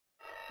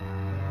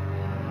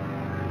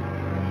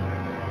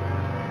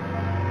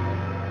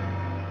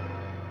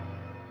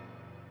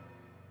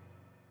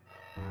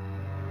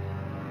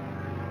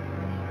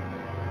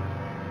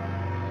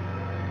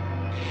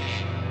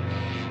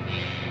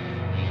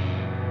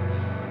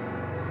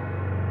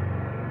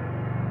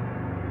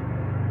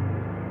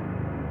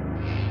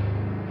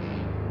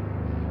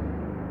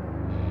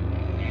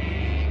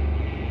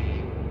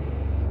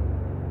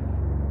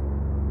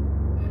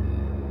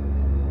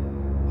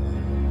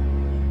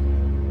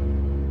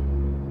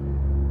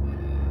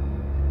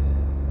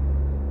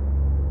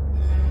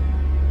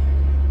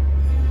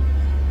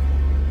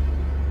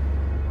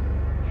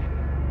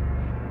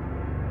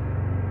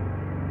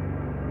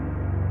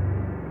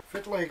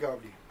Fit like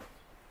Abdi.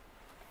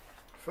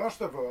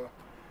 First of all,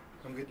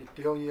 I'm going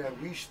to tell you a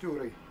wee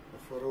story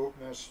voor ook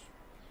mes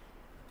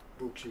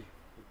boeksie,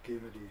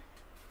 comedy.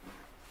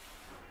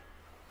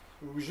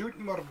 We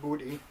zoeken maar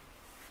boetie.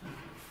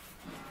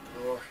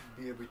 Och,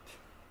 baby.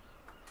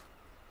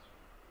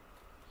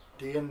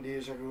 10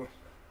 days ago.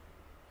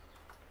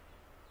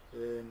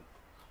 En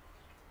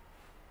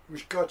we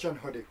scotchen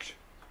huddicks.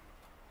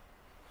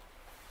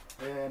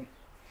 En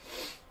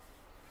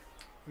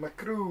my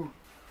crew,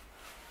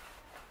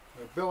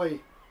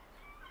 Billy,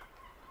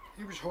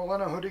 he was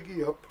hauling a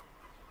hoodie up,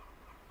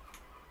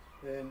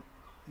 and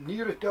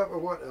near the top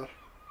of water,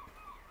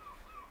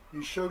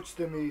 he shouts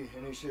to me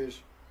and he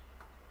says,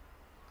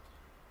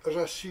 "There's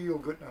a seal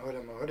getting a hold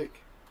of my hoodie."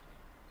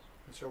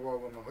 I said, "Well,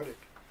 with my hoodie."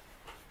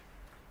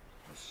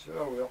 I said,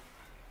 "Oh well."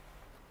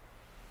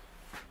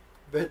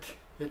 But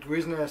it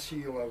wasn't a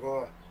seal at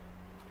all.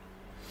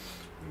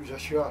 It was a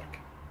shark.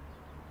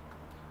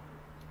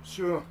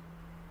 So,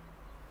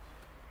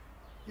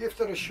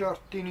 after a shark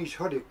in his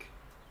hoodie,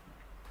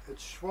 it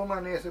swam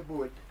underneath the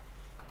boat.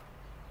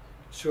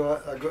 So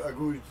I got a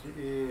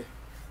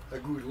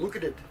good look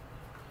at it,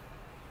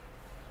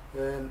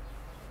 and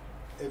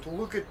it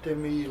looked to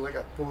me like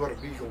a poor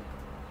beagle.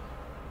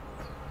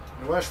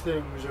 The last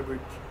thing was about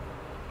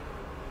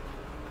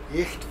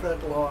 8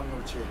 feet long, I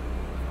would say,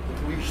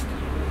 at least.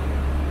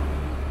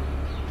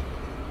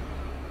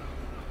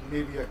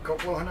 Maybe a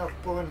couple of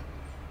 100 pound,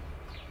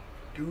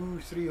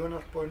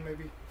 200-300 pound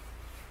maybe.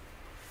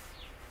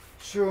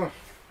 So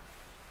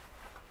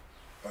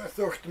I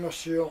thought to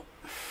myself,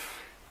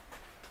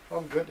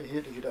 I'm going to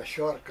have to get a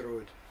shark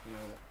rod, you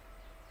know,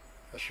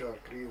 a shark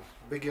reel,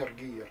 bigger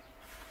gear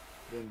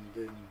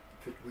than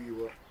fit we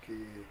work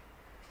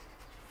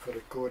for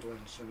the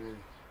codlins and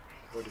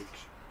the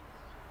hoodies.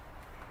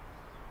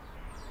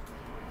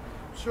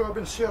 So I've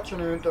been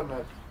searching on the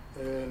internet,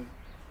 and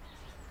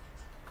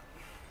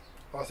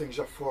I think it's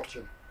a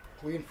fortune,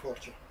 clean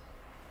fortune.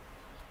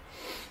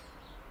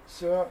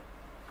 So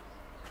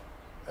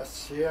I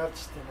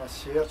searched and I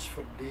searched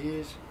for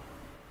days,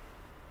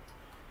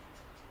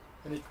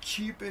 and the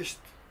cheapest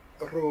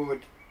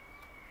rod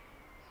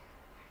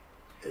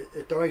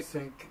it I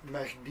think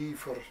mag die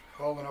for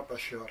hauling up a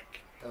shark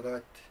at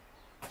that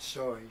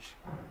size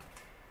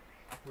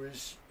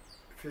was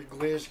for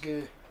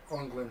Glasgow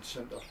Angling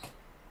Centre,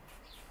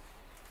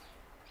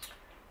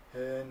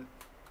 and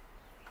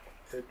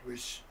it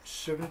was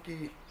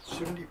 70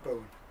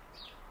 pound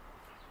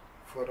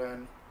for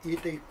an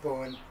 80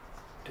 pound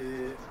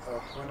to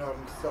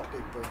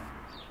 130 pound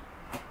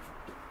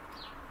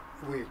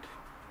weight.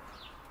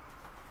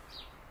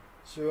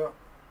 So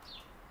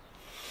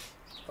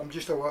I'm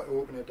just about to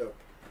open it up.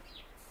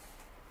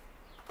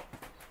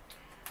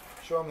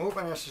 So I'm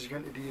hoping this is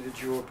going to do the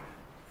job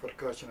for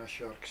catching a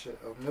shark. So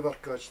I've never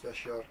caught a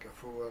shark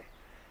before,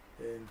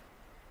 and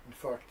in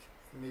fact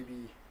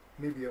maybe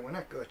I want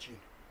to catch it,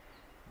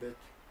 but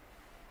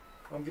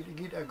I'm going to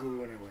give it a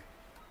go anyway.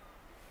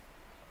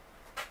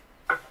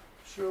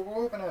 So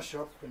we'll open this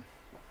up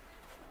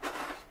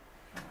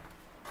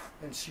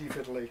and see if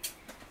it'll like.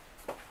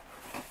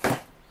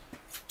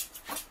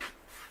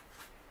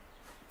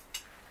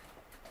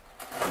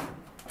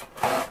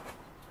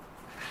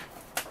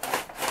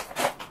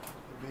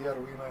 Beer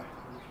we maar.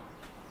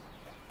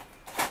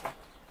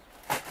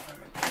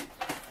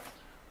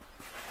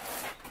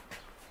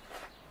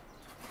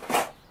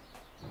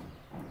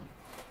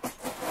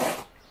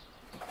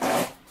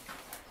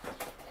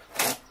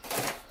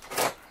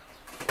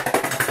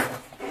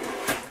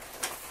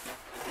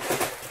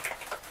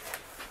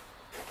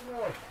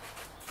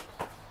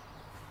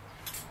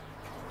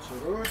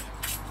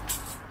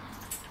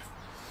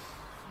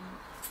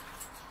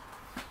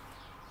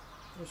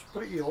 It's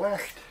pretty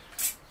light.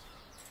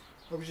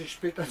 I was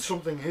expecting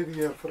something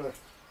heavier for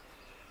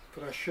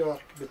a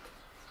shark, but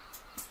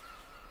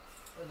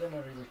I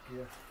didn't really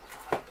care.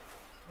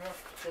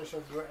 Yeah, so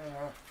I've got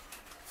a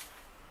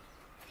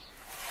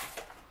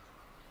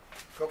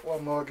couple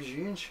of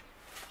magazines.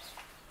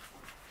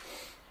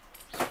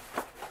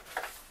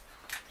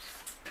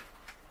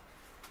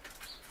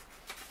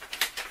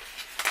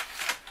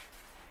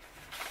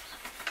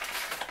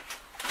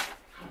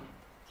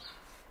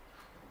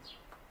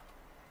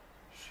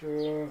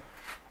 So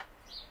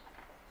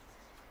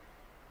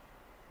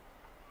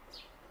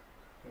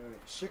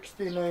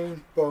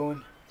 69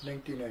 pound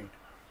 99.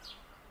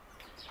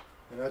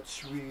 and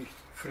that's wee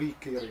free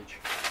carriage.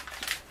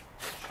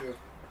 So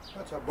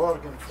that's a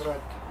bargain for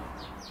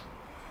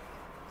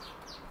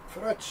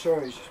that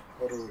size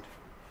road.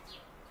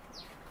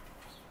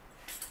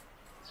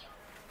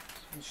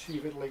 Let's see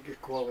what like the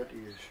quality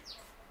is.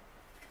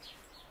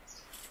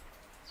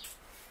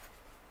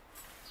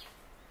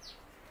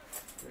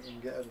 We can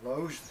get it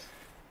loused.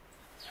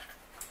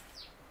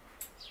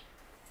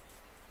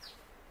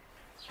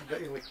 A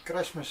bit like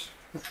Christmas.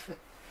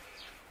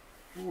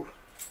 Ooh,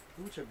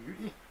 it's a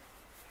beauty.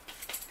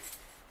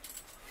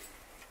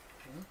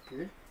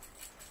 Okay.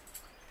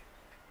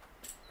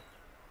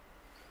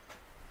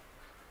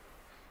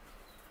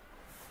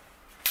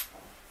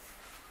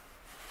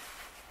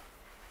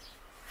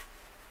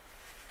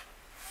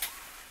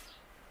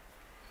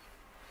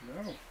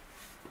 No.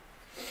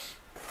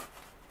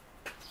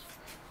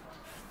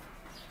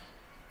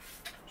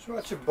 So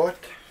that's a butt.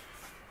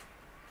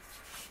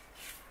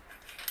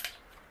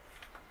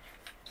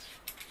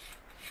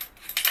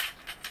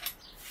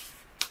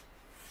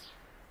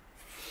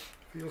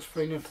 Feels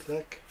fine and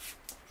thick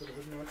for a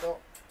hood metal.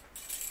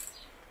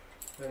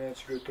 Then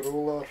it's got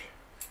roller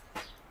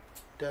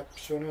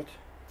tips on it.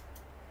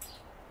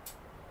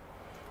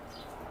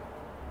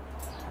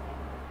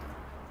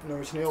 Now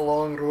it's not a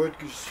long road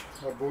because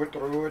a boat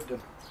road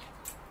and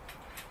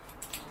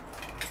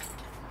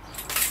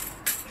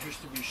it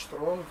used to be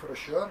strong for the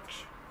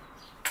sharks.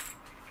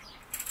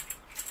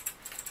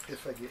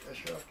 If I get a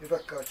shark, if I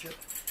catch it.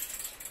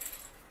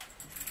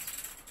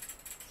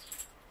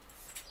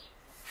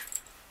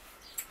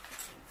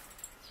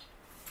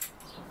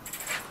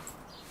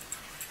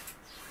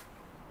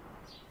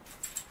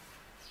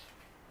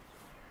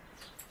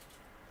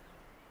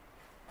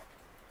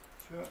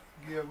 So,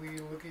 give a wee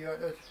looky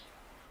at it.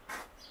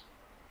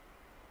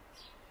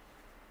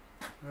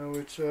 Now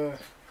it's a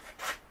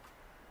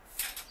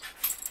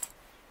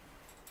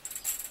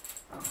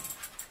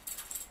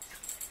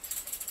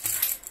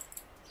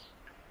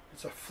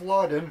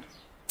Fladen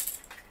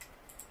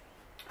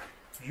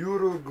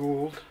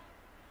Eurogold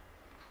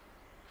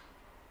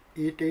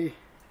 80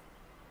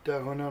 to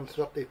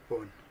 130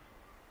 pound.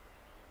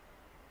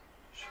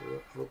 So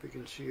I hope you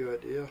can see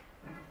out there.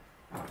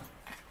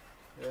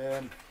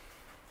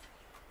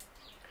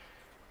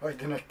 I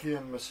didn't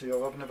ken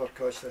myself, I've never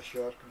caught a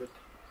shark, but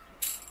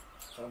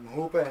I'm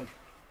hoping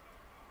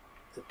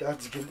that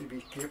that's going to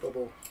be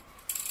capable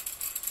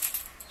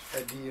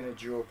of doing a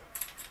job.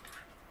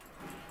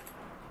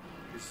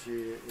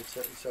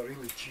 It's a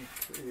really cheap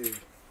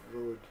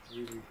road,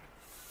 really.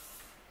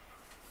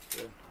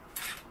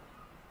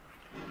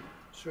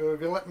 So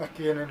if you let me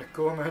know in the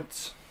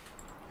comments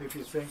if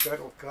you think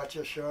that'll catch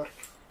a shark.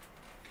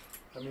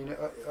 I mean,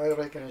 I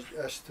reckon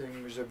this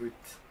thing was about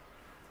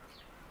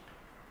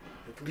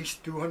at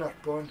least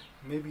 200 pound,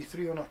 maybe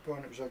 300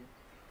 pound. It was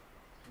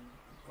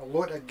a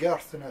lot of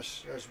girth in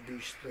this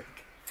beast,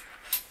 like.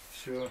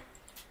 So,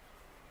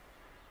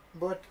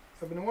 but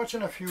I've been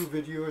watching a few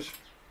videos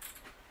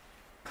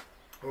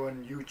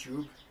on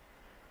YouTube.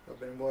 I've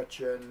been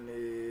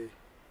watching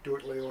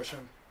Totally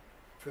Awesome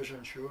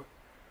Fishing Show,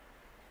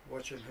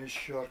 watching his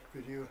shark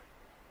video,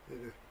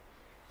 the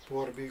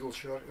poor beagle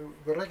shark.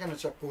 We reckon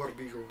it's a poor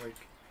beagle, like.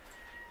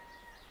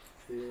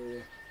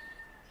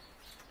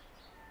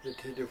 It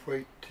had a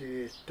white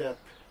tip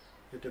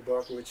at the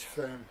back of its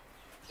fin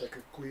that I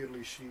could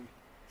clearly see,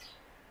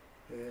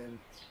 and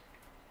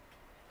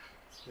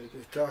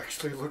it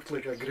actually looked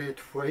like a great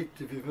white.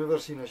 If you've never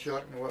seen a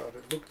shark in the water,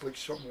 it looked like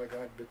something like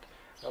that, but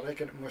I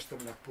reckon it must have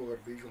been a poor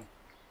beagle.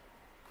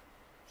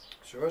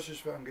 So this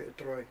is what I'm going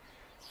to try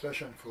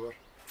fishing for.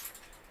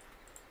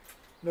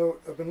 Now,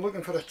 I've been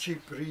looking for a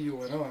cheap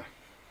reel and all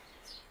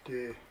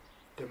to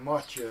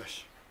match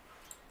this,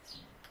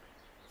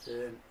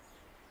 and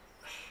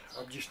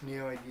I've just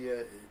no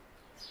idea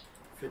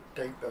what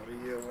type of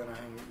reel and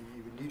anything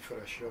you would need for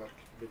a shark,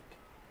 but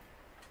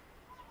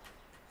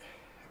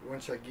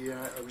once again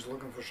I was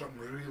looking for something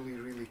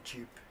really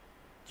cheap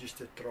just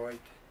to try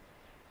it,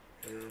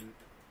 and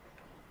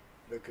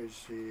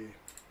because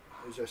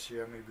as I say,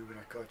 maybe when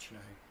I catch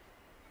anything.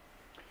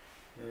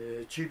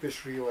 The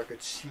cheapest reel I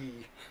could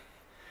see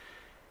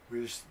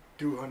was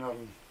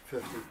 £250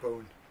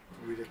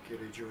 with a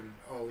carriage on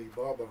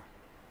Alibaba.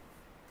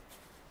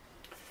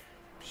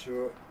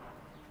 So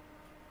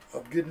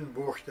I've gotten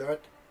booked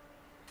that.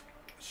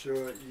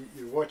 So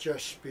you watch our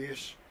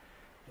space,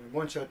 and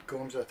once that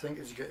comes, I think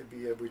it's going to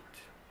be about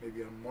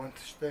maybe a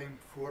month's time,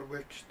 4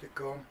 weeks to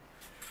come.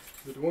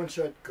 But once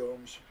that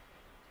comes,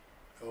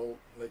 I'll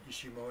let you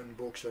see my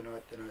unboxing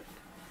that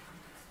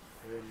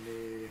and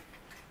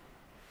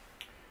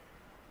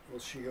we'll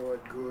see how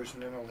it goes,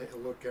 and then I'll have a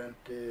look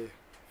into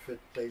what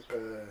type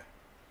of,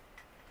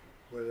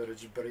 whether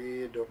it's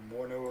braid or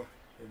mono,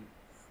 and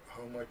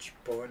how much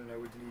pond I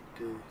would need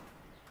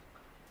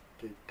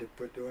to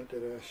put onto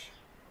this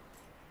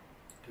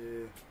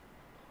to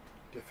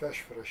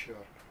fish for a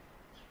shark.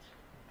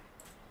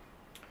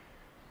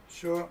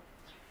 So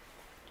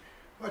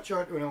watch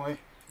out anyway.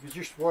 You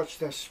just watch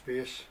this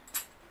space,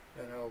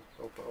 and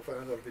I'll put up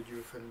another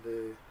video when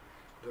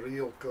the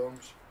reel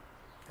comes,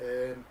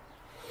 and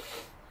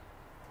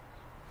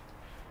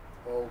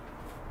I'll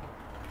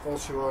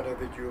also add a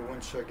video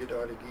once I get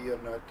out of gear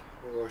and that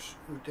I was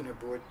out in a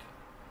boat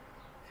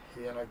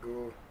and I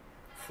go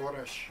for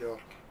a shark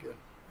again,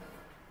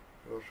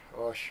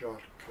 or a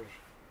shark, or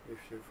if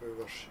you've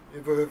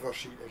ever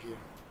seen it again.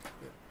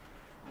 Yeah.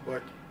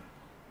 But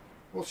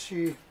we'll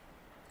see.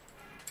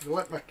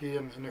 Let me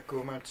know in the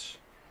comments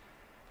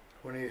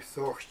any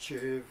thoughts you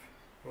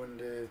have on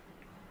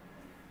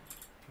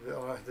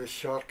the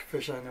shark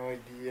fishing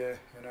idea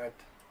and that.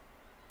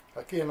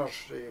 I ken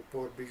there's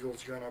poor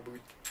beagles going about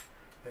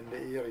in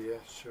the area,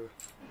 so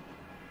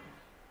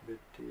but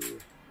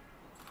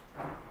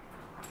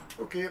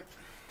okay,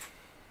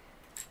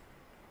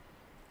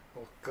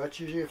 I'll catch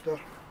you after.